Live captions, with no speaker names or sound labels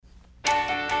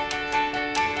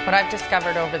What I've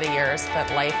discovered over the years that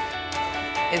life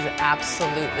is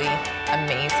absolutely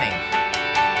amazing.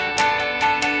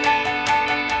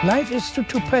 Life is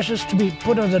too precious to be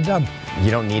put on the dump.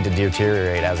 You don't need to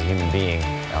deteriorate as a human being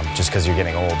just because you're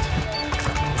getting old.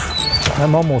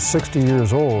 I'm almost 60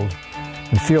 years old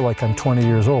and feel like I'm 20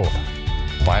 years old.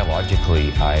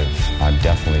 Biologically, I'm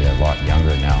definitely a lot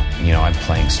younger now. You know, I'm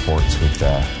playing sports with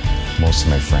most of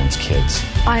my friends' kids.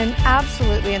 I'm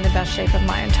absolutely in the best shape of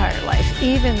my entire life,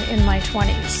 even in my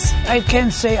 20s. I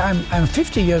can't say I'm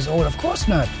 50 years old, of course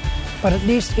not. But at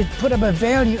least it put up a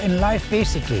value in life,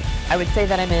 basically. I would say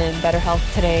that I'm in better health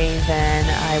today than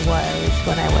I was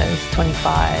when I was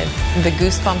 25. The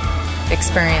goosebump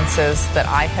experiences that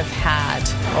I have had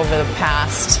over the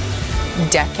past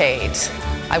decade,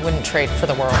 I wouldn't trade for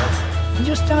the world.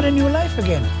 You start a new life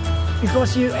again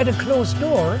because you're at a closed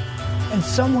door and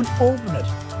someone opened it.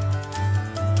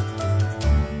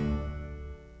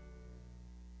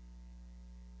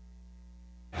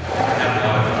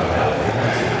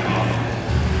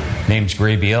 Name's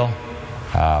Gray Beal,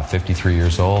 53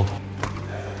 years old.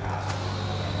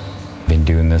 Been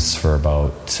doing this for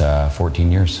about 14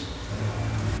 years.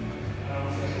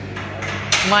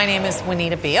 My name is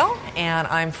Juanita Beal, and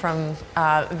I'm from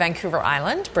Vancouver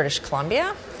Island, British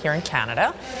Columbia, here in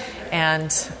Canada.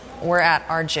 And we're at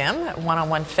our gym,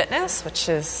 One-on-One Fitness, which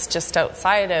is just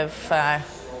outside of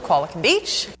Qualicum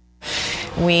Beach.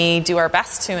 We do our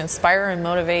best to inspire and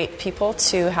motivate people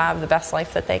to have the best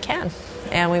life that they can.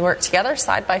 And we work together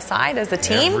side by side as a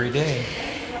team. Every day.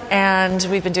 And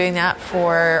we've been doing that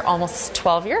for almost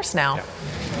 12 years now.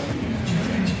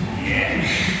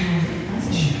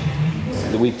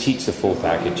 We teach the full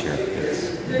package here.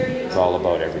 It's all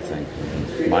about everything.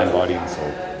 Mind, body, and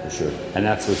soul, for sure. And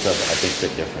that's what's, I think, a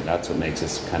bit different. That's what makes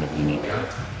us kind of unique.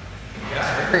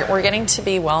 We're getting to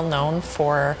be well known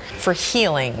for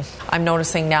healing. I'm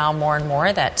noticing now more and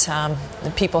more that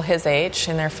people his age,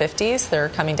 in their 50s, they're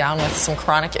coming down with some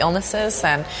chronic illnesses,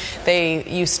 and they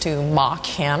used to mock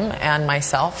him and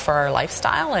myself for our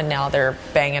lifestyle, and now they're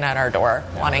banging at our door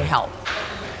wanting help.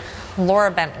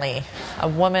 Laura Bentley, a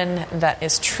woman that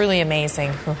is truly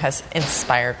amazing who has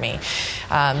inspired me.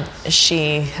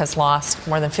 She has lost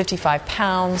more than 55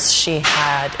 pounds. She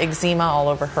had eczema all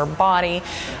over her body.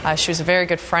 She was a very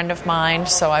good friend of mine,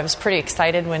 so I was pretty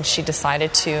excited when she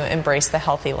decided to embrace the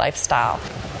healthy lifestyle.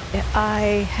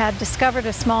 I had discovered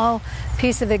a small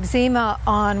piece of eczema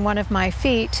on one of my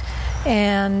feet,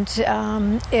 and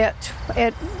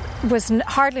it was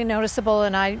hardly noticeable,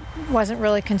 and I wasn't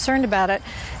really concerned about it,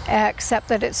 except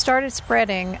that it started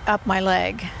spreading up my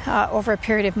leg over a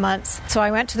period of months. So I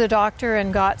went to the doctor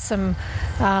and got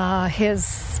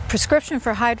his prescription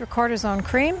for hydrocortisone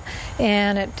cream,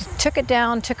 and it took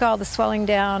all the swelling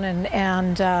down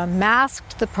and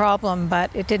masked the problem,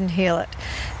 but it didn't heal it.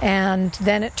 And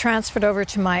then it transferred over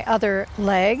to my other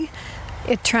leg.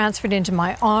 It transferred into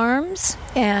my arms,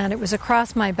 and it was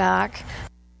across my back.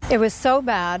 It was so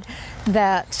bad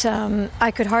that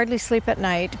I could hardly sleep at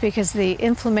night because the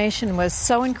inflammation was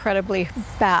so incredibly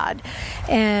bad,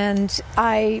 and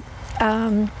I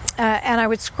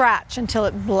would scratch until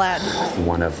it bled.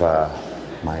 One of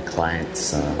my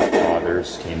clients'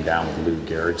 fathers came down with Lou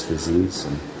Gehrig's disease,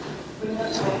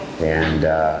 and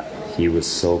he was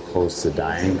so close to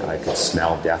dying, I could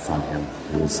smell death on him.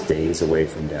 He was days away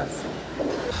from death.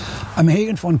 I'm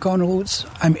Hagen von Konroots.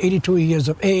 I'm 82 years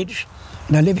of age,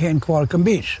 and I live here in Qualicum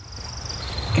Beach.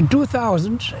 In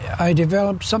 2000, I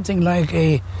developed something like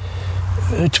a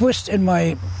twist in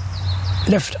my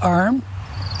left arm,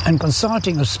 and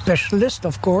consulting a specialist,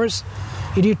 of course,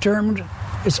 he determined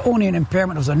it's only an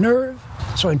impairment of the nerve,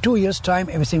 so in 2 years' time,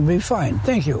 everything will be fine.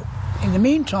 Thank you. In the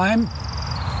meantime,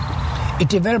 it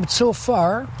developed so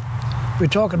far, we're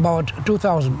talking about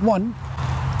 2001,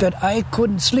 that I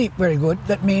couldn't sleep very good.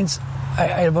 That means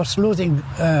I was losing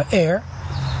air.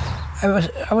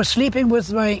 I was sleeping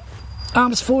with my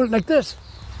arms folded like this.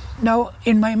 Now,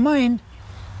 in my mind,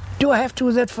 do I have to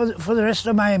do that for the rest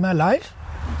of my life?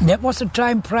 That was the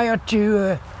time prior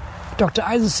to Dr.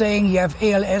 Eisen saying you have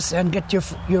ALS and get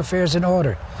your affairs in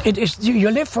order. It is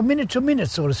you live from minute to minute,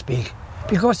 so to speak,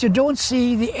 because you don't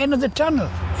see the end of the tunnel.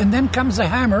 And then comes the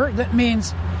hammer. That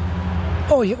means,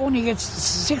 oh, you only get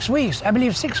 6 weeks. I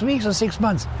believe 6 weeks or 6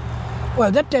 months.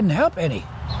 Well, that didn't help any.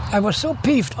 I was so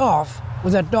peeved off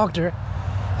with that doctor,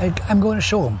 I'm going to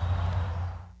show him.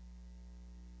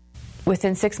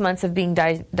 Within 6 months of being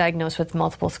diagnosed with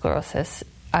multiple sclerosis,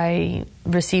 I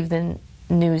received the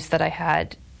news that I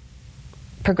had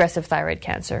progressive thyroid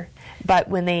cancer. But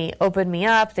when they opened me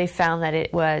up, they found that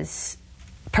it was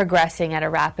progressing at a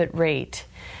rapid rate.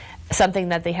 something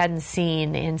that they hadn't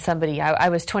seen in somebody. I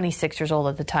was 26 years old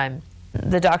at the time.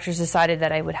 The doctors decided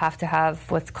that I would have to have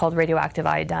what's called radioactive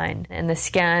iodine, and the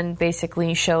scan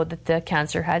basically showed that the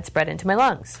cancer had spread into my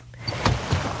lungs.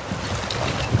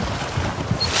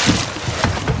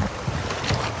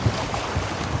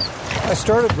 I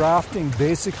started rafting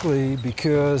basically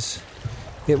because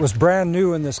it was brand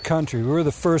new in this country. We were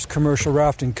the first commercial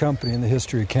rafting company in the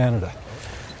history of Canada.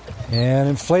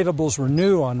 And inflatables were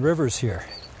new on rivers here.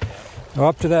 Now,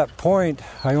 up to that point,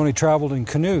 I only traveled in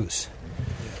canoes.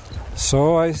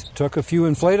 So I took a few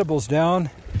inflatables down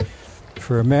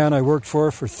for a man I worked for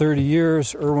 30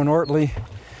 years, Irwin Ortley,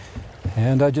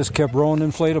 and I just kept rowing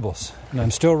inflatables. And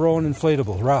I'm still rowing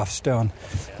inflatable rafts down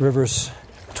rivers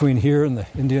between here and the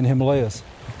Indian Himalayas.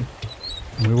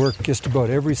 And we work just about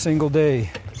every single day.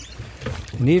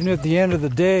 And even at the end of the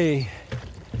day,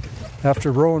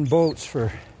 after rowing boats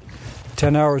for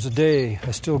 10 hours a day,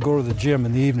 I still go to the gym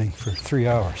in the evening for 3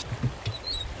 hours.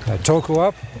 I toco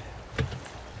up,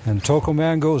 and Toco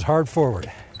Man goes hard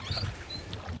forward.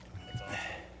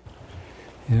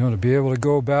 You know, to be able to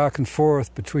go back and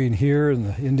forth between here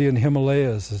and the Indian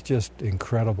Himalayas is just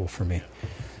incredible for me.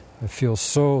 I feel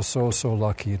so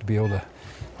lucky to be able to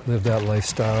live that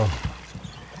lifestyle.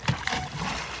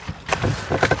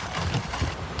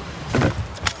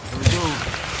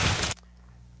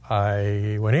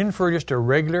 I went in for just a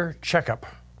regular checkup,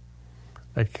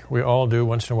 like we all do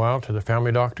once in a while, to the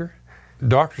family doctor. The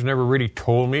doctors never really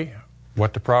told me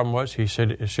what the problem was. He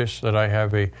said it's just that I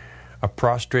have a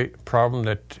prostate problem,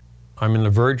 that I'm on the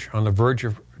verge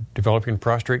of developing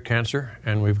prostate cancer,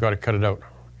 and we've got to cut it out.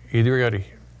 Either we got to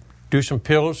do some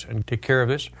pills and take care of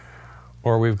this,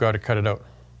 or we've got to cut it out.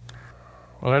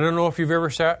 Well, I don't know if you've ever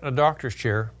sat in a doctor's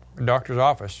chair, a doctor's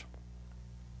office,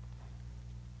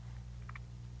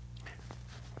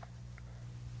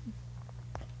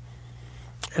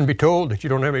 and be told that you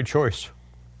don't have any choice.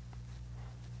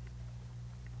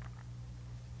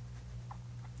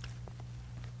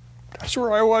 That's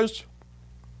where I was.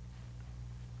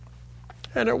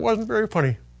 And it wasn't very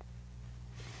funny.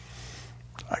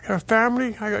 I got a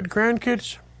family, I got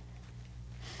grandkids.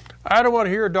 I don't want to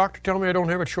hear a doctor tell me I don't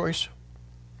have a choice.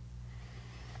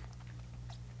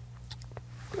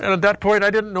 And at that point, I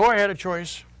didn't know I had a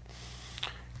choice,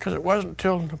 because it wasn't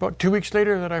until about 2 weeks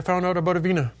later that I found out about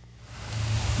Avena.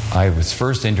 I was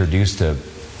first introduced to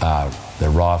the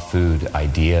raw food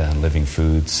idea and living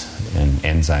foods and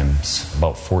enzymes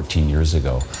about 14 years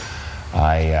ago.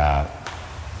 I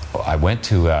went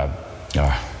to an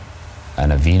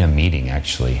Avena meeting,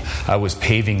 actually. I was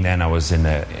paving then. I was in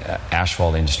the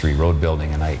asphalt industry, road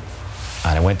building, and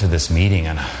I went to this meeting,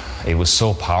 and it was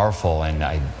so powerful, and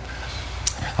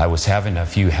I was having a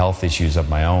few health issues of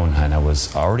my own, and I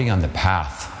was already on the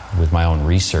path with my own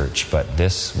research, but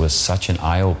this was such an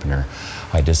eye-opener.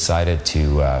 I decided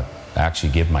to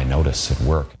actually give my notice at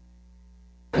work.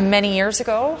 Many years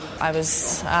ago, I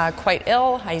was quite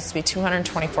ill. I used to be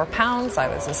 224 pounds. I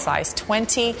was a size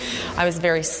 20. I was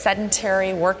very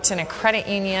sedentary, worked in a credit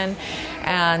union,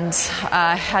 and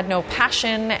had no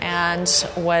passion, and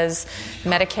was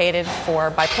medicated for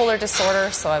bipolar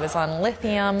disorder, so I was on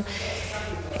lithium,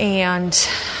 and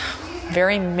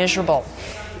very miserable.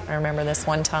 I remember this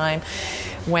one time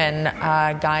when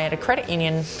a guy at a credit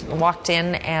union walked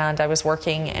in, and I was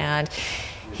working, and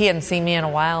he hadn't seen me in a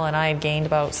while, and I had gained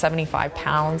about 75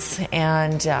 pounds,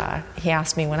 and he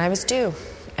asked me when I was due,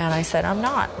 and I said, I'm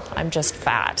not, I'm just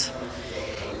fat.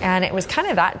 And it was kind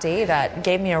of that day that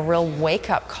gave me a real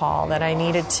wake-up call that I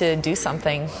needed to do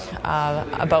something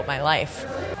about my life.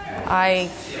 I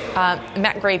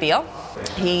met Gray Beale.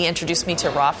 He introduced me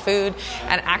to raw food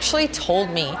and actually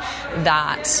told me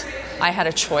that I had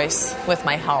a choice with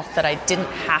my health, that I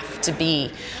didn't have to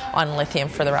be on lithium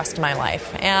for the rest of my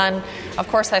life. And of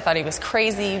course I thought he was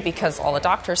crazy, because all the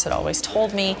doctors had always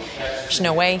told me there's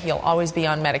no way, you'll always be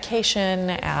on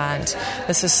medication, and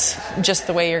this is just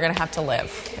the way you're going to have to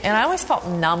live. And I always felt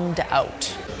numbed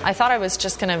out. I thought I was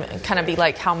just going to kind of be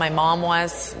like how my mom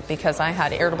was, because I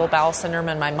had irritable bowel syndrome,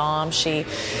 and my mom, she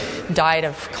died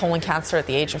of colon cancer at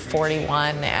the age of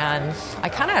 41, and I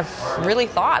kind of really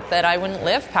thought that I wouldn't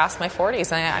live past my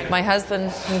 40s. My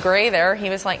husband, Gray there,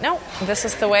 he was like, no, this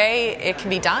is the way it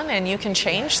can be done, and you can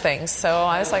change things. So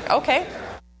I was like, okay.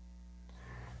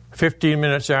 15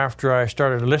 minutes after I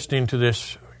started listening to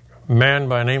this man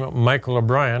by the name of Michael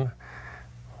O'Brien,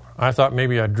 I thought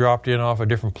maybe I'd dropped in off a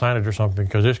different planet or something,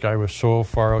 because this guy was so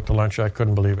far out to lunch I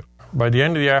couldn't believe it. By the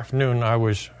end of the afternoon, I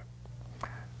was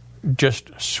just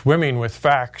swimming with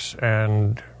facts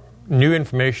and new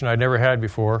information I'd never had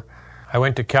before. I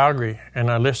went to Calgary and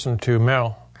I listened to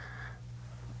Mel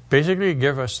basically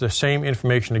give us the same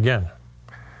information again.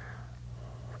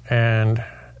 And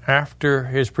after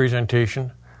his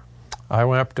presentation, I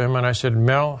went up to him and I said,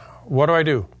 Mel, what do I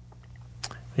do?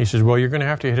 He says, well, you're going to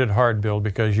have to hit it hard, Bill,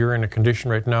 because you're in a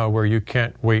condition right now where you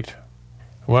can't wait.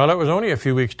 Well, it was only a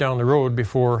few weeks down the road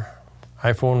before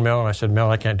I phoned Mel and I said,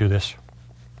 Mel, I can't do this.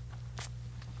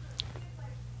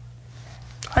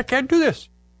 I can't do this.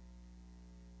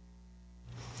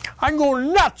 I'm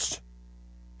going nuts.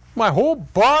 My whole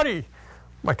body,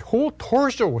 my whole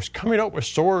torso was coming out with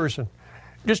sores and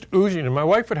just oozing. And my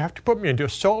wife would have to put me into a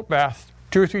salt bath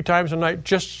 2 or 3 times a night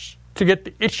just to get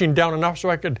the itching down enough so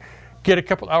I could get a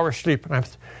couple hours sleep. And I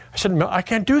said, Mel, I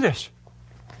can't do this.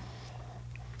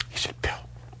 He said,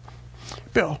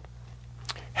 Bill,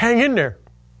 hang in there.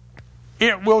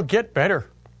 It will get better.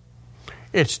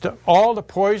 It's all the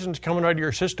poisons coming out of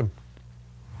your system.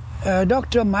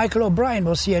 Dr. Michael O'Brien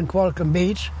was here in Qualicum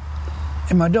Beach,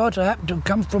 and my daughter happened to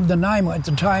come from Nanaimo at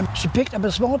the time. She picked up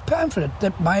a small pamphlet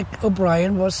that Mike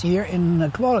O'Brien was here in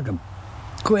Qualicum.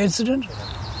 Coincident?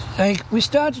 We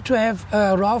started to have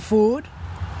raw food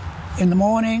in the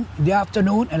morning, in the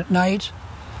afternoon, and at night.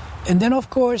 And then, of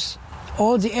course,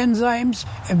 all the enzymes,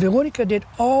 and Veronica did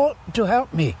all to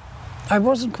help me. I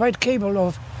wasn't quite capable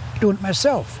of doing it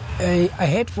myself. I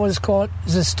had what is called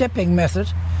the stepping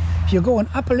method. You're going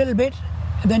up a little bit,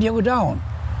 and then you go down.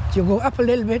 You go up a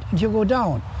little bit, and you go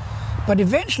down. But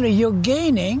eventually you're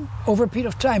gaining over a period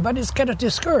of time, but it's kind of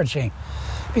discouraging.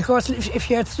 Because if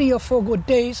you had 3 or 4 good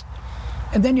days,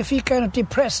 and then you feel kind of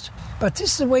depressed. But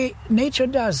this is the way nature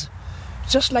does.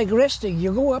 Just like resting,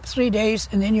 you go up 3 days,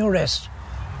 and then you rest.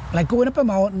 Like going up a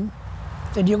mountain,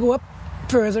 then you go up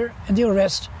further, and you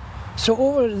rest. So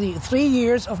over the 3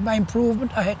 years of my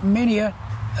improvement, I had many, I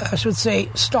should say,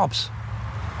 stops.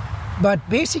 But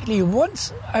basically,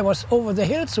 once I was over the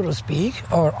hill, so to speak,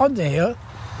 or on the hill,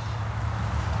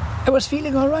 I was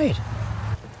feeling all right.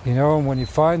 You know, when you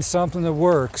find something that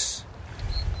works,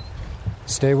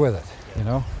 stay with it, you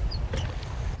know?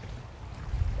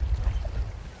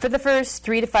 For the first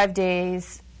 3 to 5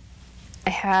 days,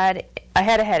 I had a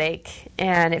headache,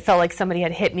 and it felt like somebody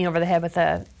had hit me over the head with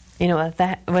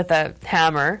a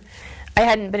hammer. I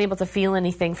hadn't been able to feel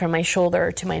anything from my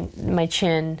shoulder to my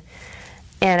chin,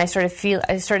 and I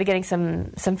started getting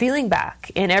some feeling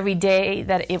back. And every day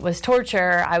that it was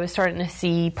torture, I was starting to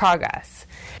see progress.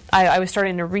 I was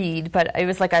starting to read, but it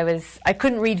was like I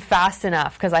couldn't read fast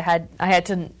enough because I had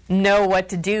to know what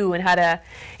to do and how to,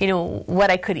 what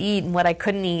I could eat and what I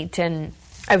couldn't eat, and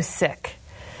I was sick.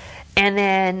 And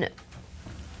then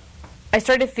I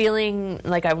started feeling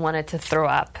like I wanted to throw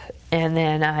up, and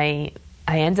then I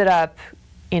ended up,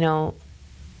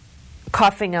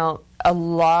 coughing out a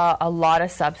lot of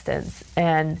substance,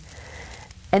 and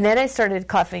then I started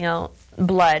coughing out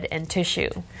blood and tissue.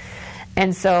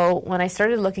 And so when I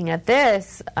started looking at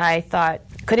this, I thought,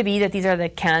 could it be that these are the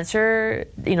cancer,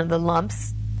 the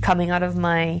lumps coming out of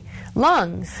my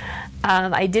lungs?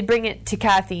 I did bring it to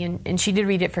Kathy, and she did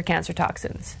read it for cancer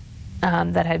toxins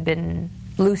that had been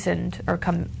loosened or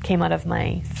came out of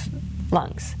my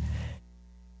lungs.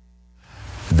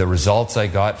 The results I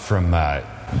got from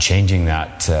changing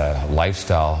that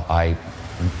lifestyle, I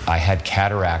had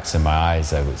cataracts in my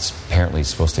eyes. I was apparently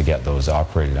supposed to get those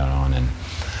operated on, and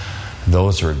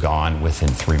those are gone within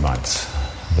 3 months.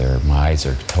 My eyes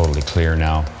are totally clear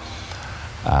now.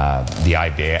 The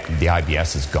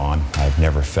IBS is gone. I've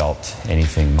never felt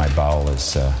anything. My bowel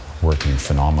is working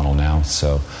phenomenal now.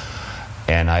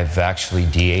 And I've actually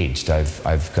de-aged.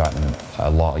 I've gotten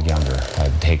a lot younger.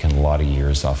 I've taken a lot of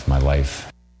years off my life.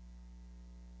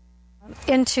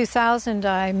 In 2000,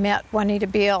 I met Juanita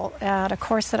Beal at a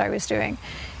course that I was doing.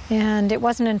 And it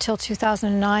wasn't until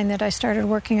 2009 that I started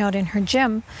working out in her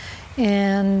gym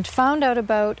and found out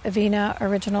about Avena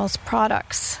Originals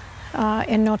products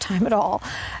in no time at all,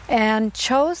 and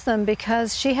chose them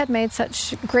because she had made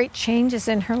such great changes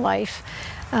in her life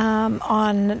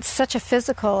on such a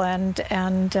physical and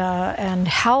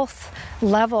health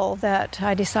level that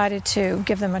I decided to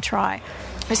give them a try.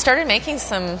 I started making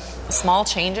some small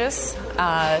changes.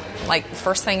 Like the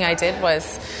first thing I did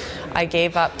was I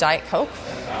gave up Diet Coke.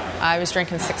 I was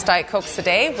drinking 6 Diet Cokes a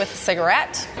day with a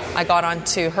cigarette. I got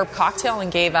onto herb cocktail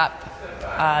and gave up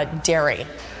dairy.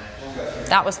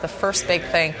 That was the first big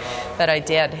thing that I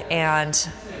did, and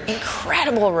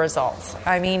incredible results.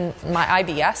 I mean, my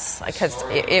IBS, because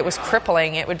it was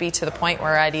crippling, it would be to the point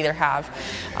where I'd either have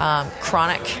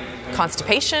chronic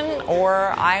constipation or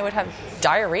I would have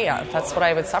diarrhea. That's what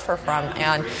I would suffer from.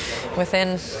 And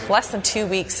within less than 2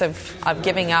 weeks of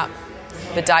giving up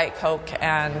the Diet Coke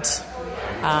and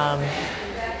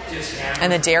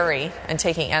the dairy and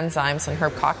taking enzymes and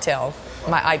herb cocktail,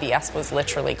 my IBS was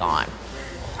literally gone.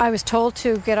 I was told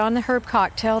to get on the herb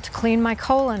cocktail to clean my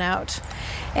colon out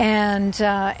and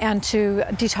to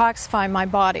detoxify my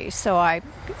body. So I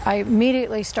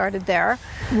immediately started there.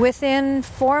 Within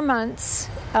 4 months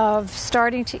of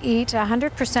starting to eat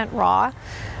 100% raw,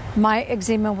 my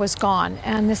eczema was gone,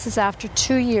 and this is after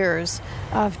 2 years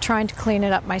of trying to clean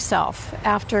it up myself,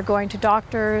 after going to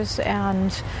doctors,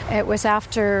 and it was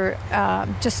after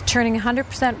just turning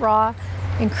 100% raw,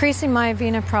 increasing my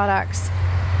Avena products,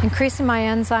 increasing my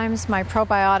enzymes, my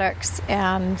probiotics,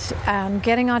 and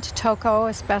getting onto Toco,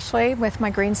 especially with my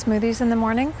green smoothies in the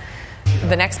morning.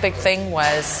 The next big thing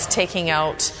was taking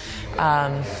out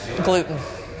gluten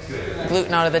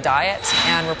out of the diet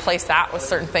and replace that with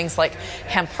certain things like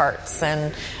hemp hearts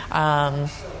and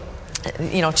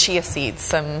chia seeds,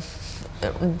 some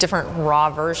different raw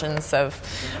versions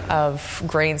of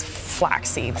grains,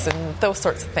 flax seeds, and those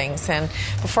sorts of things. And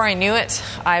before I knew it,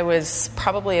 I was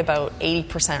probably about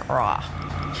 80% raw.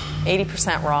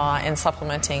 80% raw and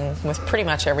supplementing with pretty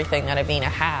much everything that Avena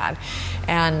had.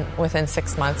 And within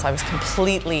 6 months, I was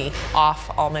completely off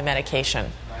all my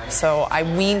medication. So I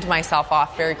weaned myself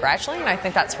off very gradually, and I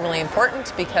think that's really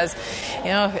important because,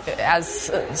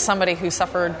 as somebody who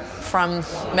suffered from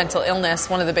mental illness,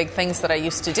 one of the big things that I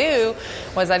used to do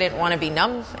was I didn't want to be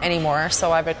numb anymore,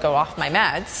 so I would go off my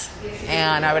meds,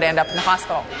 and I would end up in the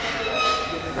hospital,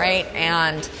 right?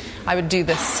 And I would do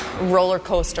this roller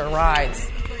coaster rides.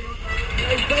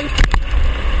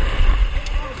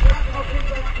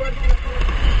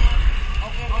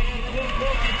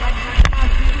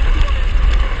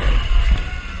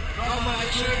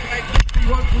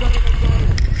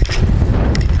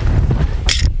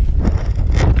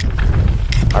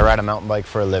 I ride a mountain bike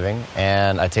for a living,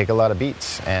 and I take a lot of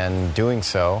beats. And doing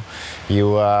so,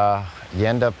 you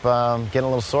end up getting a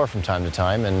little sore from time to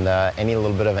time, and any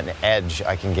little bit of an edge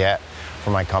I can get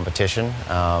from my competition,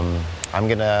 I'm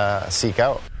going to seek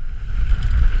out.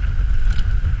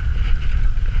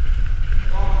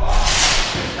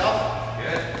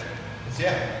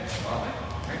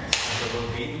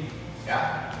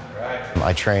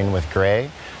 I train with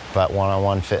Gray, but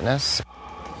one-on-one fitness.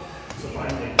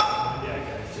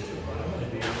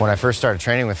 When I first started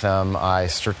training with them, I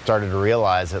started to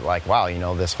realize that,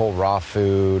 wow, this whole raw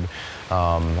food,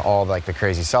 all the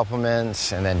crazy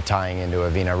supplements, and then tying into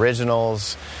Avena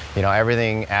Originals,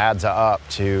 everything adds up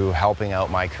to helping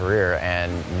out my career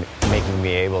and making me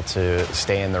able to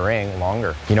stay in the ring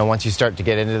longer. Once you start to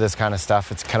get into this kind of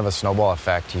stuff, it's kind of a snowball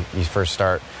effect. You first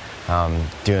start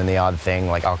doing the odd thing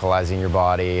like alkalizing your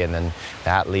body, and then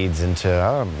that leads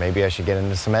into, maybe I should get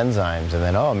into some enzymes, and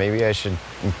then, maybe I should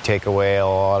take away a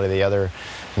lot of the other,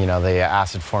 the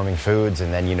acid-forming foods,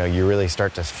 and then, you really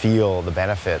start to feel the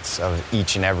benefits of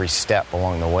each and every step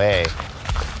along the way.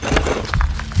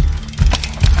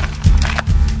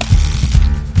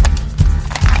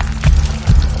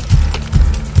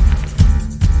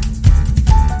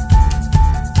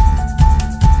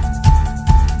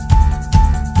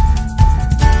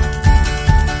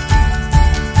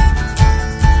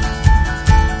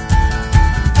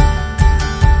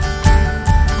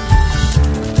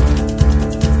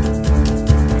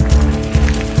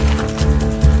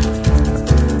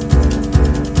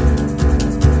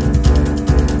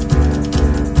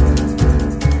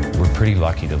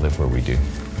 Lucky to live where we do.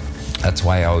 That's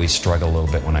why I always struggle a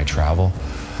little bit when I travel,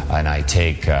 and I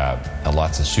take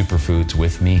lots of superfoods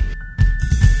with me.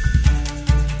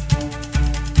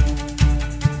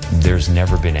 There's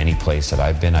never been any place that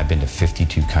I've been to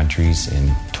 52 countries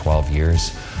in 12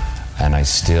 years, and I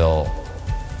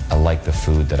like the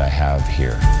food that I have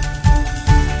here.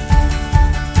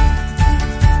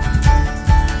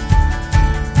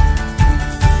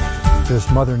 There's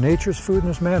Mother Nature's food and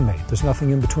there's man-made. There's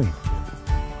nothing in between.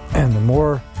 And the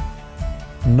more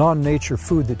non-nature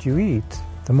food that you eat,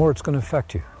 the more it's going to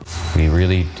affect you. We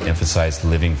really emphasize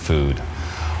living food.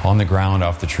 On the ground,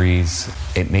 off the trees.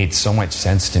 It made so much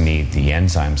sense to me, the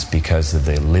enzymes, because of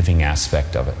the living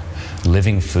aspect of it.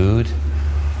 Living food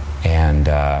and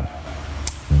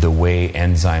the way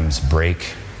enzymes break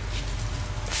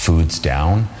foods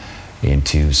down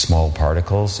into small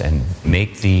particles and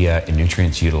make the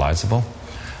nutrients utilizable.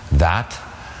 That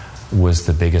was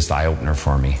the biggest eye-opener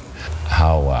for me,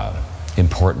 how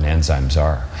important enzymes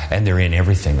are. And they're in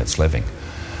everything that's living.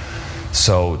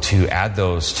 So to add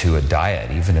those to a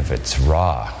diet, even if it's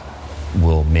raw,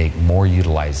 will make more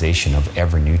utilization of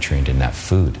every nutrient in that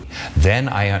food. Then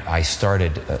I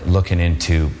started looking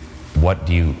into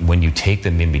when you take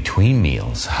them in between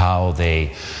meals, how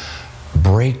they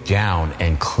break down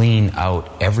and clean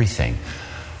out everything.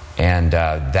 And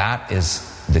that is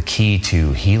the key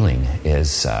to healing,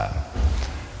 is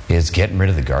is getting rid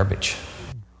of the garbage.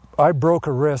 I broke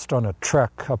a wrist on a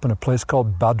trek up in a place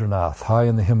called Badrinath, high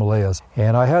in the Himalayas.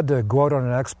 And I had to go out on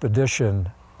an expedition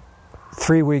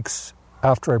 3 weeks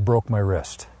after I broke my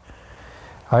wrist.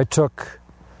 I took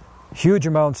huge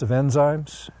amounts of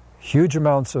enzymes, huge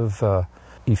amounts of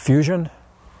effusion,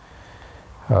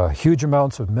 huge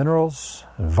amounts of minerals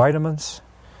and vitamins,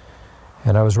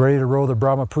 and I was ready to row the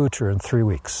Brahmaputra in 3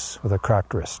 weeks with a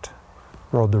cracked wrist.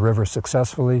 Rode the river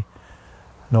successfully,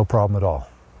 no problem at all.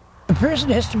 A person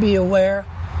has to be aware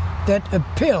that a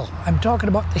pill, I'm talking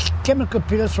about the chemical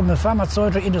pills from the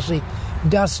pharmaceutical industry,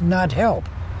 does not help.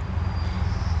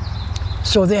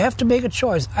 So they have to make a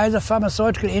choice, either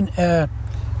pharmaceutical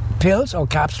pills or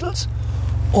capsules,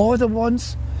 or the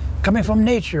ones coming from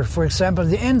nature, for example,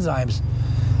 the enzymes.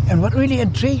 And what really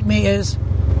intrigued me is,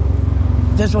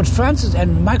 that's what Francis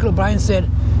and Michael O'Brien said,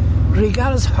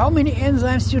 regardless how many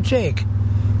enzymes you take,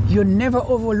 you never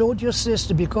overload your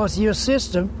system, because your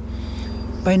system,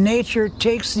 by nature,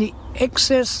 takes the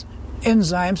excess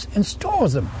enzymes and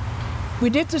stores them. We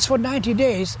did this for 90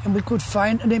 days and we could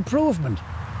find an improvement.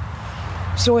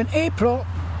 So in April,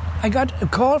 I got a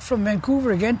call from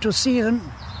Vancouver again to see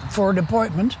them for an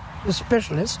appointment, a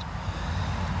specialist.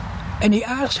 And he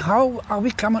asked, how are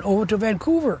we coming over to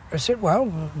Vancouver? I said,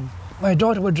 well, my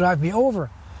daughter will drive me over.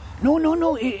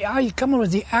 No, are you coming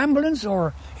with the ambulance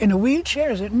or in a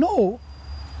wheelchair? I said, no.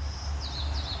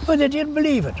 But they didn't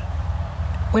believe it.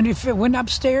 When he went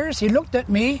upstairs, he looked at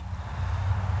me,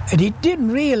 and he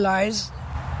didn't realize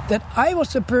that I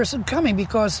was the person coming,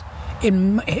 because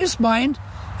in his mind,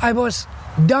 I was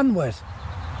done with.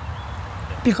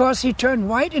 Because he turned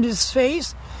white in his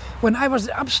face when I was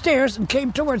upstairs and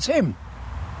came towards him.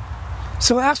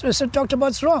 So I asked him, I said, Doctor,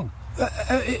 what's wrong?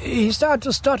 He started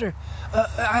to stutter.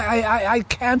 I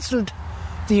canceled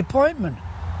the appointment.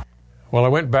 Well, I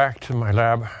went back to my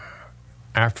lab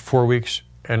after 4 weeks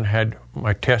and had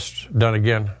my tests done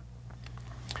again.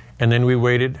 And then we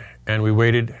waited, and we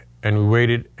waited, and we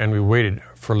waited, and we waited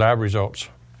for lab results.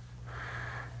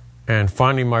 And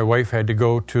finally, my wife had to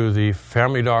go to the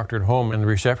family doctor at home, and the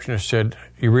receptionist said,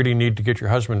 you really need to get your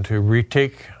husband to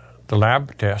retake the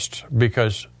lab tests,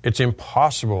 because it's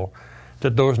impossible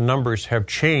that those numbers have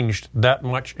changed that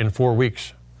much in 4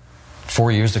 weeks.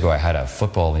 4 years ago, I had a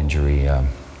football injury.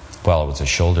 It was a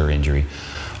shoulder injury.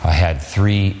 I had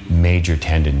 3 major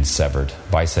tendons severed: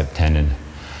 bicep tendon,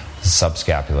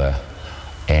 subscapula,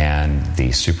 and the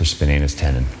supraspinatus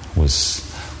tendon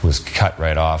was cut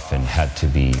right off and had to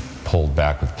be pulled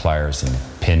back with pliers and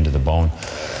pinned to the bone.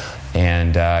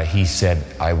 And he said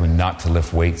I would not to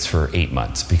lift weights for 8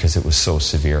 months because it was so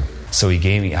severe. So he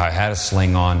gave me, I had a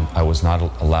sling on. I was not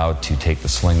allowed to take the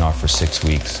sling off for 6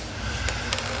 weeks.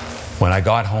 When I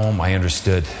got home, I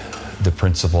understood the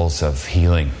principles of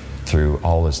healing through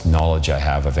all this knowledge I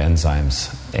have of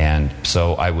enzymes. And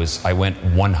so I went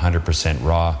 100%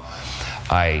 raw.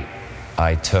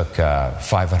 I took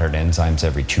 500 enzymes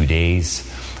every 2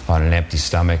 days on an empty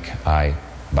stomach. I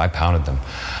pounded them.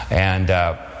 And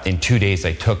in 2 days,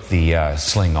 I took the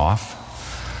sling off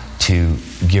to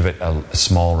give it a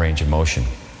small range of motion.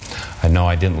 I know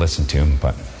I didn't listen to him,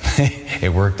 but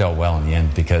it worked out well in the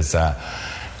end, because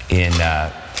he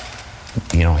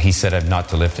said I'd not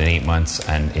to lift in 8 months,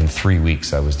 and in 3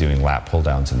 weeks I was doing lat pull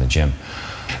downs in the gym.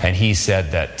 And he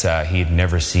said that he had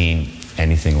never seen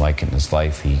anything like it in his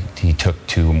life. He took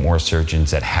 2 more surgeons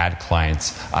that had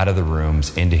clients out of the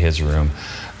rooms into his room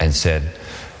and said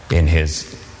in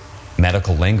his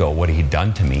medical lingo what he'd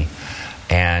done to me.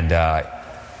 And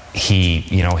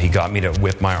he got me to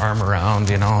whip my arm around,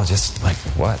 just like,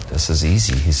 what? This is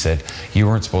easy. He said, you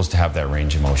weren't supposed to have that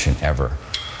range of motion ever.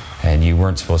 And you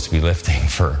weren't supposed to be lifting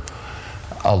for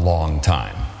a long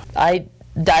time. I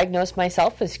diagnosed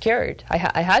myself as cured. I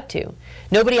had to.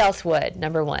 Nobody else would,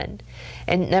 number one.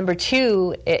 And number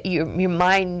two, your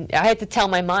mind, I had to tell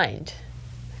my mind.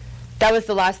 That was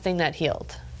the last thing that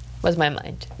healed, was my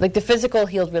mind. Like, the physical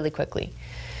healed really quickly.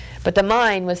 But the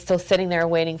mind was still sitting there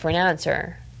waiting for an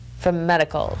answer from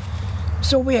medical.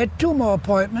 So we had 2 more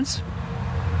appointments,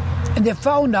 and they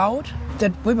found out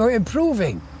that we were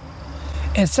improving.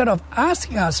 Instead of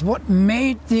asking us what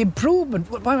made the improvement,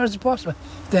 what was possible,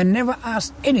 they never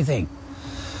asked anything.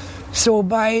 So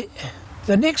by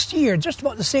the next year, just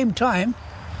about the same time,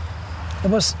 it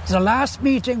was the last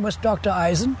meeting with Dr.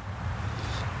 Eisen,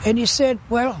 and he said,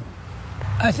 well,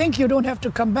 I think you don't have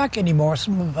to come back anymore.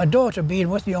 So my daughter, being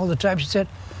with me all the time, she said,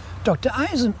 Dr.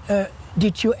 Eisen,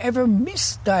 did you ever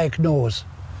misdiagnose?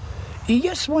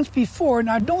 Yes, once before, and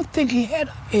I don't think he had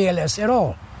ALS at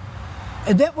all.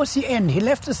 And that was the end. He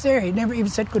left us there. He never even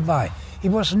said goodbye. He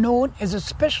was known as a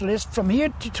specialist from here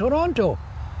to Toronto.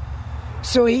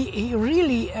 So he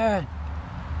really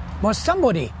was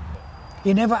somebody.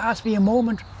 He never asked me a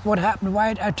moment what happened,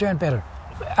 why I turned better.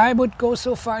 I would go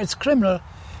so far as criminal,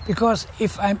 because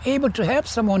if I'm able to help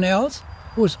someone else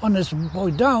who's on his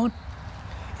way down,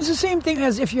 it's the same thing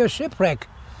as if you're shipwrecked.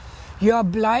 You're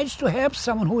obliged to help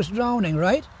someone who is drowning,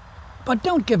 right? But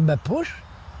don't give them a push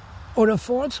or a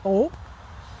false hope.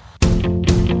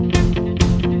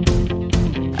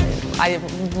 I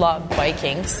love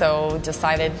biking, so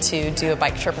decided to do a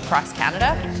bike trip across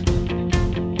Canada.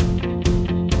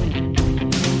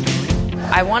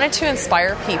 I wanted to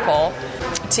inspire people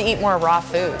to eat more raw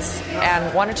foods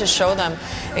and wanted to show them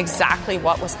exactly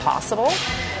what was possible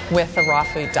with the raw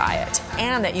food diet,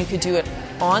 and that you could do it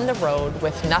on the road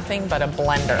with nothing but a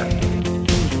blender.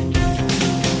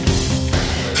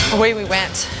 Away we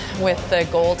went with the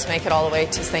goal to make it all the way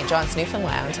to St. John's,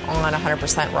 Newfoundland on a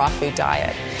 100% raw food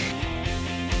diet.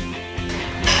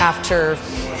 After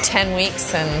 10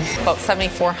 weeks and about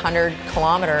 7,400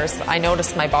 kilometers, I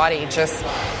noticed my body just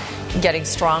getting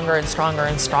stronger and stronger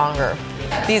and stronger.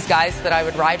 These guys that I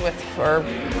would ride with,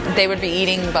 they would be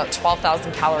eating about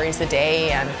 12,000 calories a day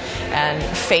and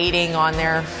fading on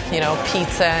their,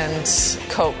 pizza and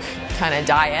Coke kind of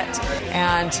diet.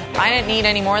 And I didn't need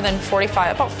any more than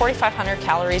about 4,500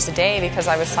 calories a day, because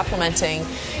I was supplementing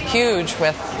huge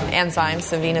with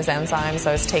enzymes, Avena's enzymes.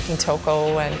 I was taking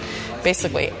Toco and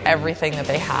basically everything that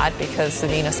they had, because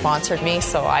Avena sponsored me,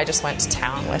 so I just went to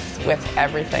town with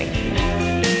everything.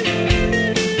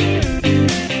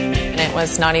 And it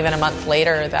was not even a month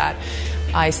later that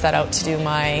I set out to do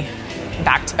my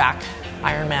back-to-back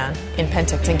Ironman in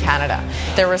Penticton, Canada.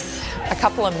 There was a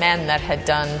couple of men that had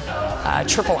done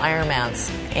triple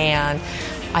Ironmans, and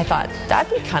I thought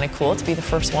that'd be kind of cool to be the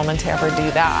first woman to ever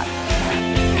do that.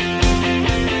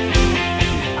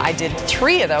 I did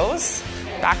 3 of those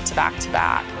back to back to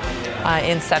back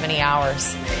in 70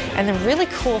 hours. And the really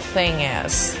cool thing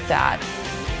is that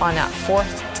on that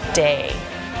 4th day,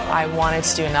 I wanted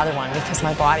to do another one because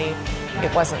my body,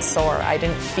 it wasn't sore. I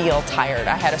didn't feel tired.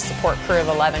 I had a support crew of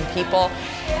 11 people,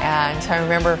 and I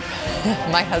remember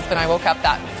my husband, I woke up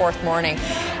that 4th morning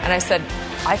and I said,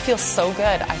 I feel so good.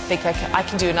 I think I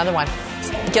can do another one.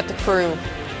 Get the crew,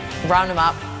 round them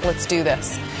up, let's do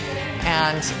this.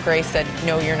 And Grace said,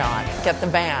 no, you're not. Get the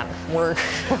van. We're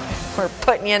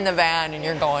putting you in the van and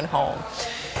you're going home.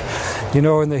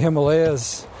 In the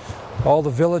Himalayas, all the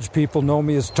village people know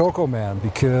me as Toco Man,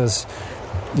 because,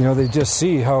 they just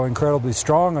see how incredibly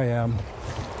strong I am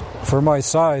for my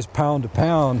size, pound to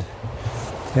pound,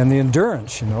 and the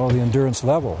endurance, the endurance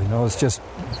level, it's just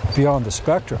beyond the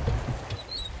spectrum.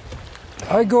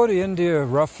 I go to India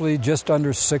roughly just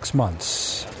under 6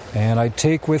 months, and I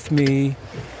take with me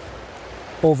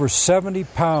over 70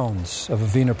 pounds of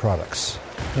Avena products.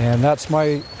 And that's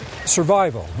my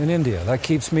survival in India. That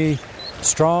keeps me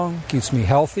strong, keeps me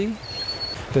healthy.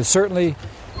 It certainly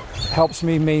helps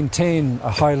me maintain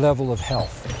a high level of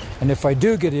health. And if I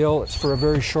do get ill, it's for a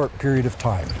very short period of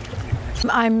time.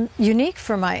 I'm unique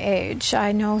for my age.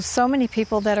 I know so many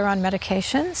people that are on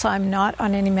medications. I'm not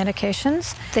on any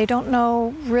medications. They don't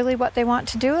know really what they want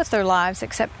to do with their lives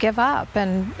except give up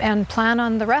and plan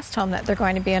on the rest home that they're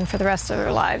going to be in for the rest of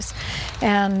their lives.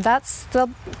 And that's the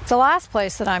last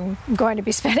place that I'm going to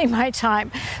be spending my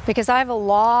time, because I have a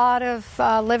lot of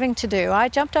living to do. I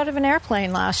jumped out of an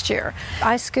airplane last year.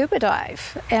 I scuba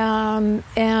dive and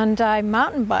I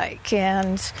mountain bike,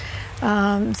 and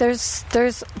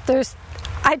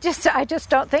I just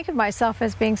don't think of myself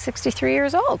as being 63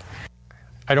 years old.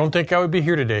 I don't think I would be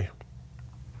here today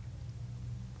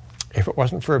if it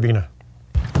wasn't for Avena.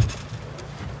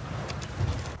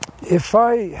 If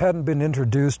I hadn't been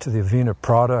introduced to the Avena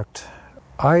product,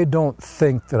 I don't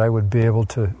think that I would be able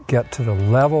to get to the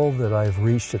level that I've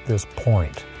reached at this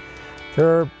point.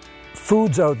 There are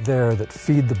foods out there that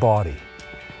feed the body.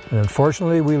 And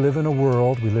unfortunately, we live in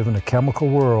a chemical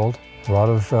world, a lot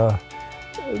of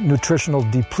nutritional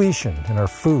depletion in our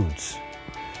foods.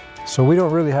 So we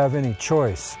don't really have any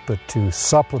choice but to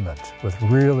supplement with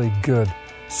really good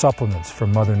supplements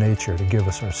from Mother Nature to give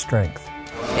us our strength.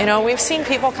 We've seen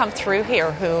people come through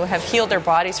here who have healed their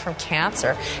bodies from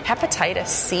cancer, hepatitis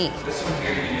C.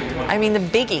 I mean, the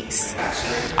biggies.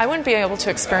 I wouldn't be able to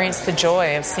experience the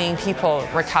joy of seeing people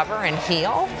recover and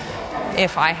heal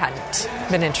if I hadn't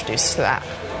been introduced to that.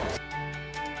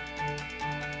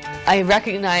 I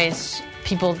recognize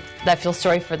people that feel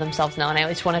sorry for themselves now, and I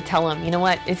just want to tell them,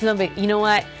 it's no big,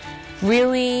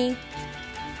 really,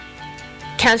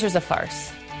 cancer's a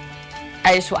farce.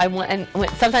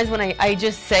 Sometimes when I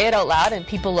just say it out loud and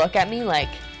people look at me like,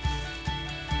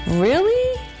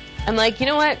 really? I'm like,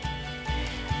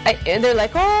 And they're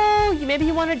like, oh, maybe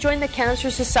you want to join the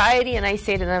Cancer Society, and I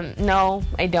say to them, no,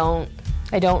 I don't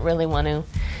really want to.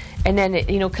 And then,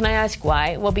 can I ask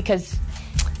why? Well, because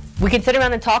we can sit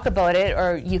around and talk about it,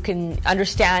 or you can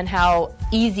understand how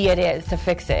easy it is to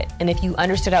fix it. And if you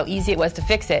understood how easy it was to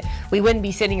fix it, we wouldn't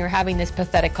be sitting here having this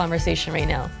pathetic conversation right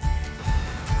now.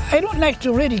 I don't like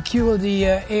to ridicule the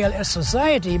ALS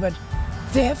Society, but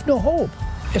they have no hope.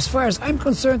 As far as I'm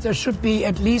concerned, there should be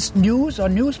at least news or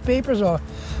newspapers or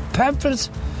pamphlets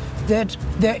that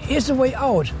there is a way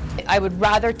out. I would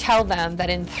rather tell them that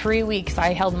in 3 weeks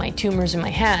I held my tumors in my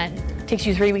hand. It takes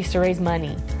you 3 weeks to raise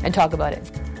money and talk about it.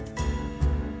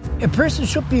 A person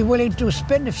should be willing to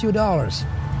spend a few dollars.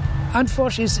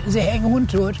 Unfortunately, they hang on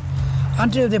to it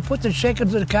until they put the check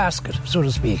into the casket, so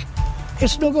to speak.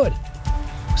 It's no good.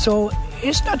 So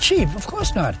it's not cheap, of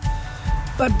course not.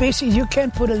 But basically, you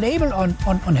can't put a label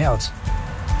on health.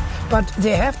 But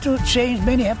they have to change,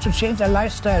 many have to change their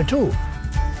lifestyle too.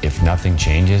 If nothing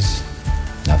changes,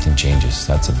 nothing changes.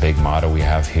 That's a big motto we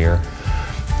have here.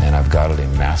 And I've got it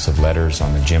in massive letters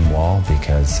on the gym wall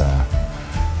because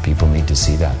people need to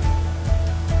see that.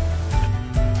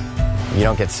 You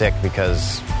don't get sick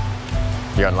because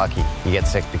you're unlucky. You get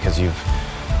sick because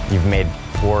you've made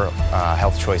poor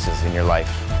health choices in your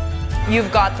life.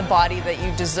 You've got the body that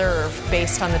you deserve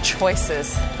based on the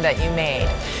choices that you made.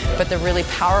 But the really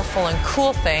powerful and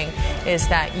cool thing is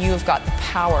that you've got the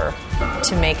power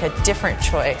to make a different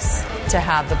choice to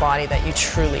have the body that you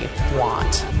truly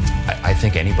want. I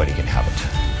think anybody can have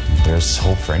it. There's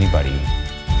hope for anybody.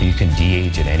 You can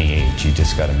de-age at any age. You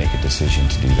just got to make a decision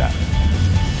to do that.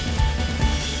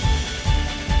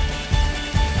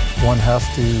 One has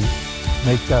to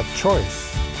make that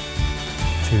choice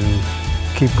to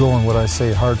keep going, what I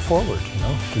say, hard forward,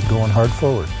 keep going hard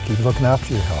forward, keep looking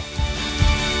after your health.